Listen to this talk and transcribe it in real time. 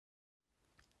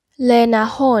Lena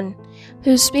Horne,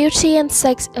 whose beauty and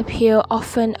sex appeal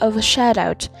often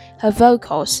overshadowed her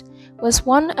vocals, was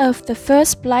one of the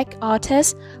first black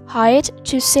artists hired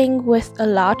to sing with a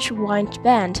large wind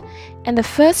band and the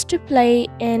first to play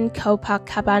in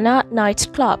Copacabana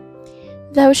nightclub.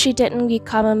 Though she didn't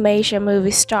become a major movie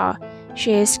star,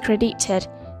 she is credited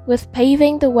with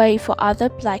paving the way for other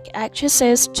black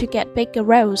actresses to get bigger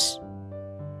roles.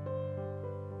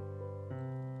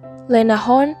 Lena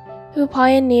Horne, who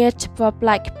pioneered for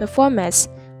black performers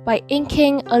by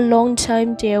inking a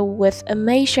long-term deal with a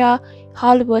major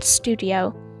Hollywood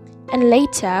studio, and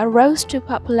later rose to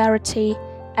popularity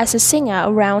as a singer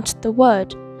around the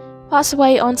world, passed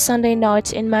away on Sunday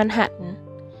night in Manhattan.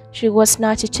 She was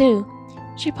 92.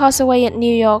 She passed away at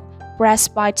New York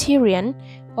Presbyterian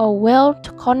or Weill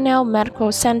Cornell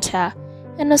Medical Center,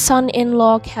 and her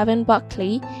son-in-law Kevin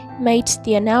Buckley made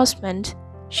the announcement.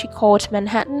 She called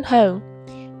Manhattan home.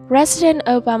 President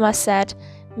Obama said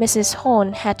Mrs.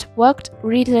 Horne had worked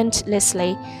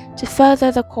relentlessly to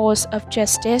further the cause of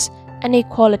justice and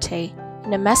equality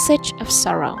in a message of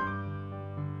sorrow.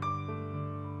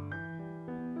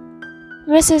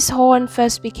 Mrs. Horne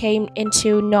first became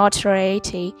into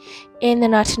notoriety in the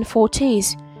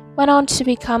 1940s, went on to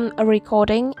become a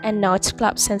recording and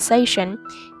nightclub sensation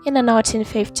in the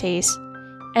 1950s,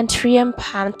 and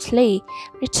triumphantly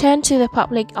returned to the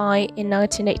public eye in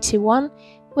 1981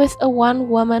 with a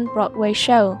one-woman Broadway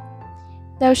show.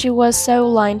 Though she was so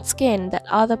light-skinned that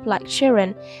other black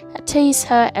children had teased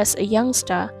her as a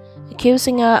youngster,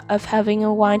 accusing her of having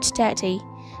a white daddy,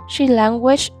 she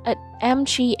languished at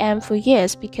MGM for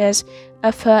years because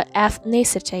of her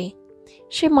ethnicity.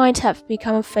 She might have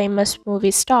become a famous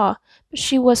movie star, but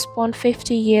she was born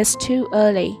 50 years too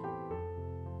early.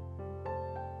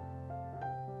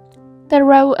 The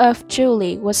role of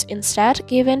Julie was instead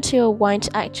given to a white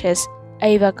actress,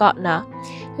 Ava Gardner,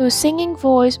 whose singing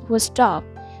voice was dubbed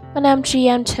when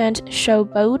MGM turned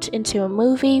Showboat into a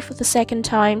movie for the second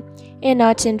time in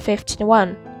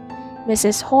 1951.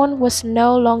 Mrs. Horne was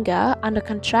no longer under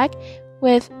contract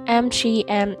with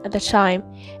MGM at the time,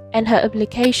 and her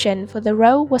application for the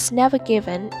role was never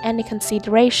given any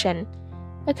consideration,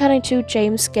 according to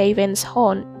James Gavin's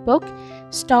Horne book,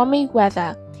 Stormy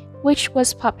Weather, which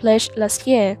was published last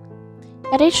year.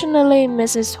 Additionally,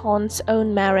 Mrs. Horne's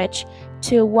own marriage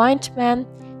to a white man,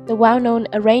 the well-known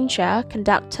arranger,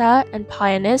 conductor, and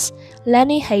pianist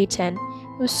Lenny Hayton,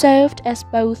 who served as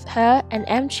both her and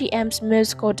MGM's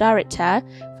musical director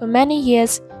for many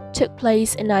years, took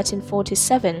place in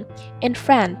 1947 in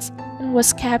France and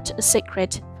was kept a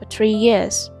secret for 3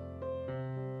 years.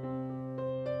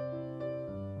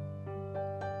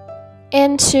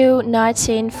 Into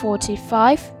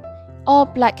 1945, all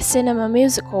black cinema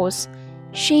musicals,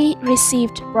 she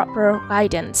received proper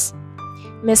guidance.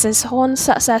 Mrs. Horne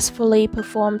successfully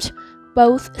performed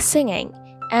both singing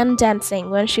and dancing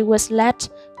when she was led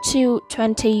to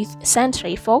 20th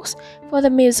Century Fox for the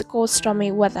musical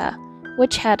Stormy Weather,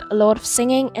 which had a lot of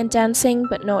singing and dancing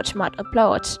but not much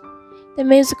applause. The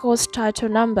musical's title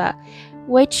number,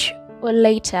 which would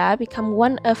later become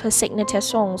one of her signature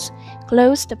songs,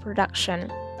 closed the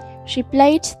production. She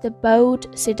played the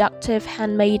bold, seductive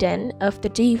handmaiden of the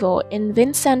devil in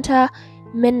Vincenta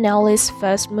Minnelli's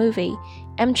first movie,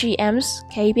 MGM's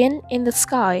Cabin in the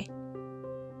Sky.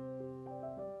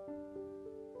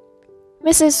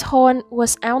 Mrs. Horne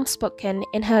was outspoken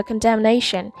in her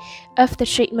condemnation of the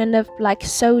treatment of black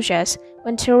soldiers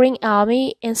when touring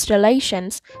army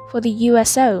installations for the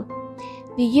USO.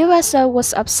 The USO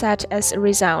was upset as a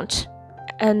result,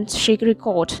 and she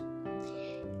recalled,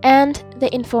 "And they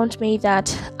informed me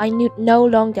that I would no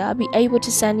longer be able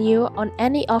to send you on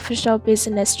any official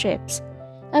business trips.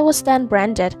 I was then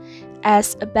branded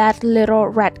as a bad little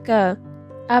red girl."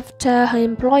 After her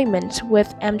employment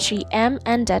with MGM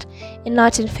ended in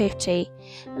 1950,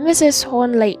 Mrs.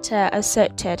 Horne later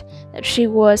asserted that she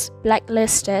was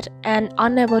blacklisted and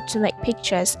unable to make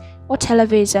pictures or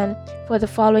television for the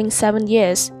following 7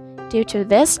 years due to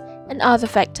this and other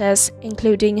factors,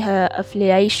 including her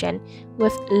affiliation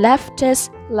with leftists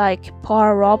like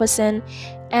Paul Robeson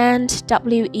and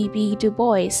W.E.B. Du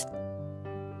Bois.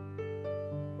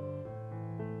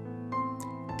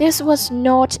 This was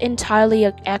not entirely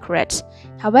accurate.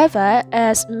 However,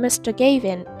 as Mr.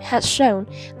 Gavin has shown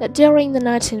that during the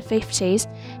 1950s,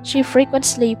 she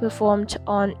frequently performed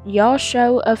on Your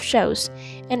Show of Shows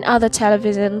and other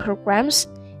television programs,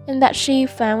 and that she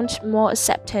found more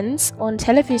acceptance on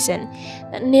television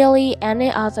than nearly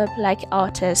any other black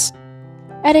artist.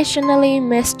 Additionally,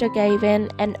 Mr. Gavin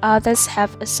and others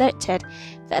have asserted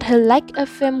that her lack of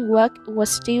film work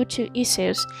was due to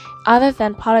issues other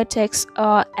than politics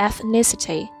or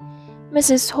ethnicity.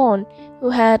 Mrs. Horne, who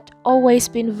had always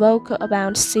been vocal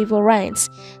about civil rights,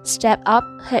 stepped up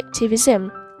her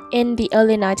activism in the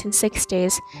early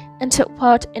 1960s and took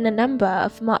part in a number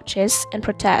of marches and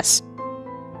protests.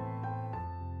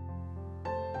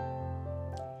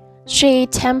 She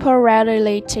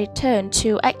temporarily returned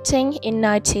to acting in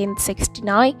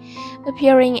 1969,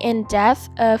 appearing in Death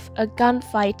of a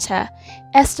Gunfighter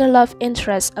as the love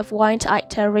interest of white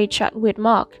actor Richard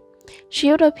Widmark.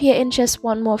 She would appear in just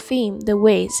one more film, The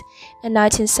Wiz, a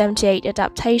 1978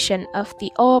 adaptation of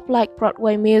the all-black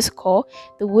Broadway musical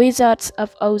The Wizards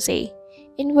of Oz,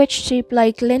 in which she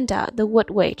played Glinda the Wood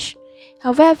Witch.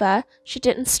 However, she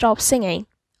didn't stop singing.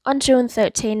 On June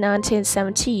 13,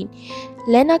 1917,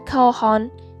 Lena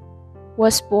Calhoun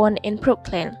was born in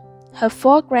Brooklyn. Her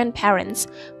four grandparents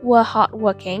were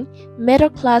hard-working,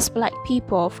 middle-class black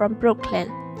people from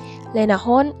Brooklyn. Lena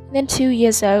Horne, then 2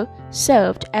 years old,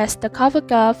 served as the cover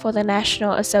girl for the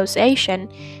National Association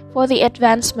for the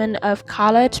Advancement of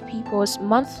Colored People's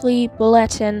monthly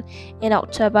bulletin in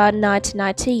October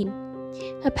 1919.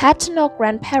 Her paternal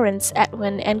grandparents,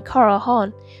 Edwin and Cora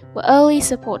Horne, were early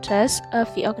supporters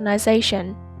of the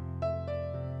organization.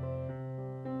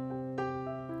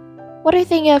 What do you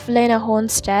think of Lena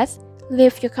Horne's death?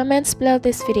 Leave your comments below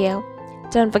this video.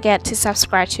 Don't forget to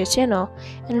subscribe to our channel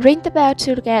and ring the bell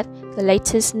to get the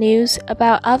latest news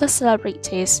about other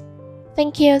celebrities.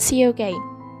 Thank you and see you again.